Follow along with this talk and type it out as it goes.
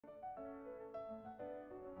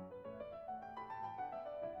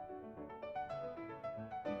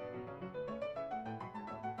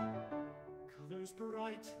Colors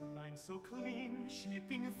bright, lines so clean,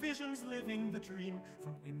 shaping visions, living the dream.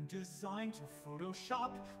 From InDesign to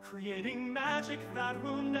Photoshop, creating magic that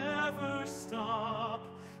will never stop.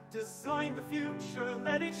 Design the future,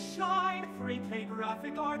 let it shine. 3K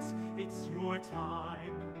graphic arts, it's your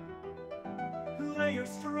time. Layer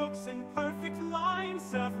strokes and perfect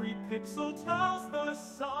lines, every pixel tells the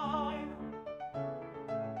sign.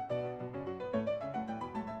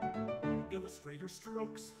 Illustrator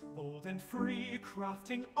strokes, bold and free,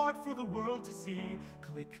 crafting art for the world to see.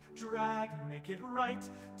 Click, drag, make it right,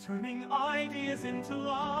 turning ideas into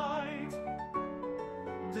light.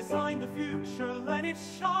 Design the future, let it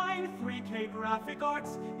shine. 3K graphic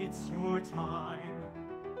arts, it's your time.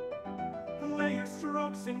 Layer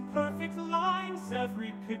strokes in perfect lines,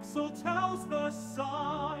 every pixel tells the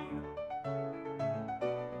sign.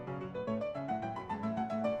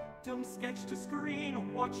 Sketch to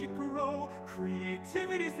screen, watch it grow.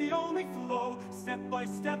 Creativity's the only flow. Step by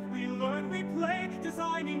step we learn, we play,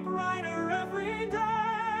 designing brighter every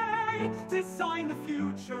day. Design the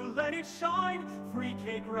future, let it shine.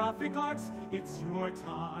 3K graphic arts, it's your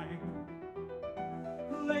time.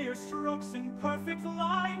 Layer strokes in perfect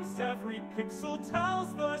lines, every pixel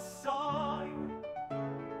tells the sign.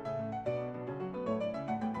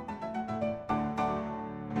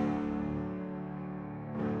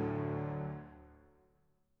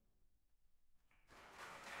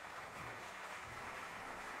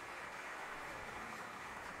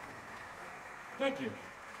 Thank you.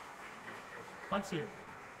 Let's hear.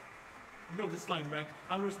 You know this line, right?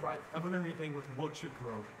 I was right. Ever anything with what should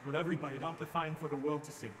grow, with everybody amplifying for the world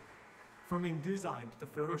to see. From InDesign to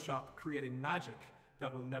Photoshop, creating magic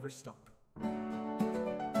that will never stop.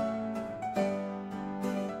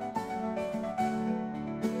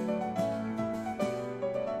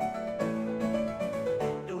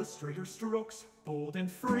 Illustrator strokes, bold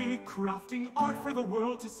and free, crafting art for the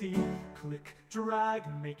world to see. Click, drag,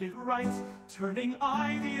 make it right, turning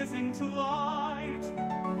ideas into light.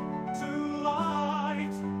 To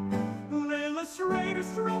light. Illustrator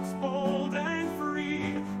strokes, bold and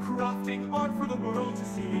free, crafting art for the world to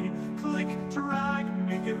see. Click, drag,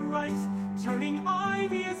 make it right, turning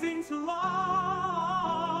ideas into light.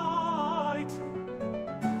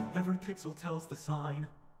 Every pixel tells the sign.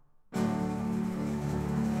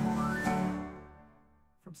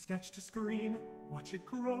 From sketch to screen, watch it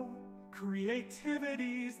grow.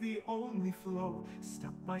 Creativity's the only flow.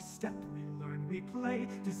 Step by step we learn, we play,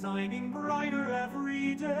 designing brighter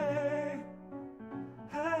every day.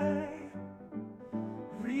 Hey,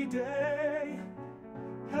 every day.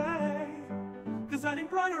 Hey, designing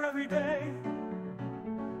brighter every day.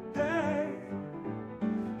 Hey,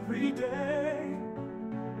 every day.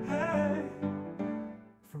 Hey,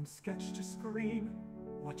 from sketch to screen,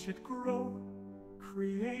 watch it grow.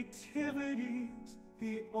 Creativity's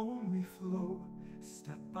the only flow.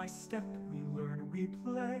 Step by step we learn, we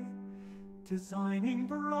play, designing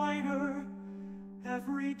brighter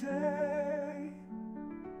every day.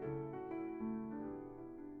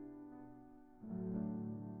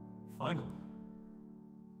 Final.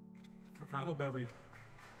 Final, baby.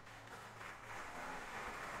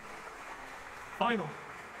 Final.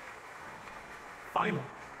 Final.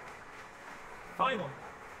 Final.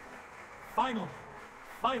 Final.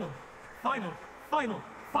 Final, final, final,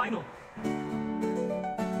 final.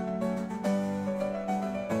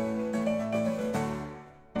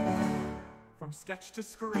 From sketch to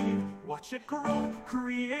screen, watch it grow.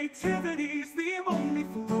 Creativity's the only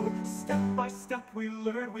flow. Step by step we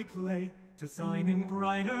learn, we play, designing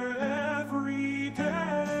brighter every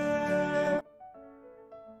day.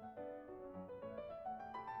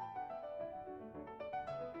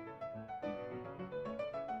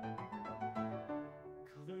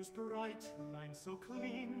 Colors bright, lines so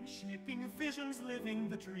clean, shaping visions, living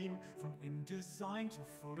the dream. From InDesign to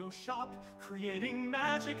Photoshop, creating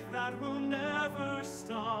magic that will never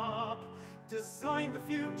stop. Design the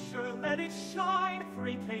future, let it shine.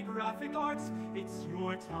 3K graphic arts, it's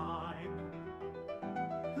your time.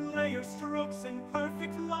 Layer strokes and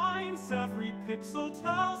perfect lines, every pixel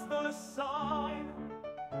tells the sign.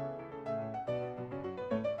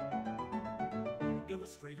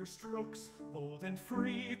 Illustrator strokes, bold and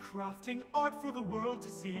free, crafting art for the world to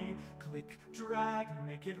see. Click, drag,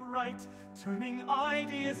 make it right, turning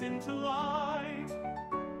ideas into light.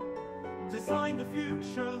 Design the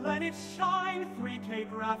future, let it shine. 3K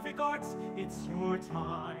graphic arts, it's your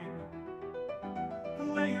time.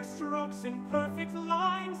 Layer strokes in perfect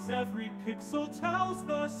lines, every pixel tells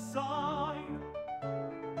the sign.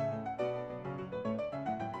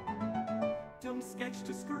 sketch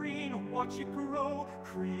to screen, watch it grow.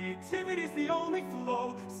 Creativity's the only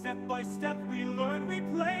flow. Step by step we learn, we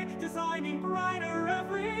play, designing brighter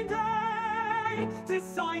every day.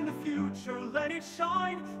 Design the future, let it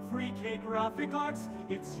shine. Free K Graphic Arts,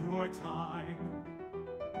 it's your time.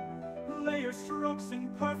 Layer strokes in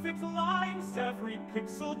perfect lines, every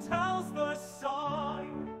pixel tells the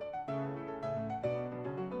sign.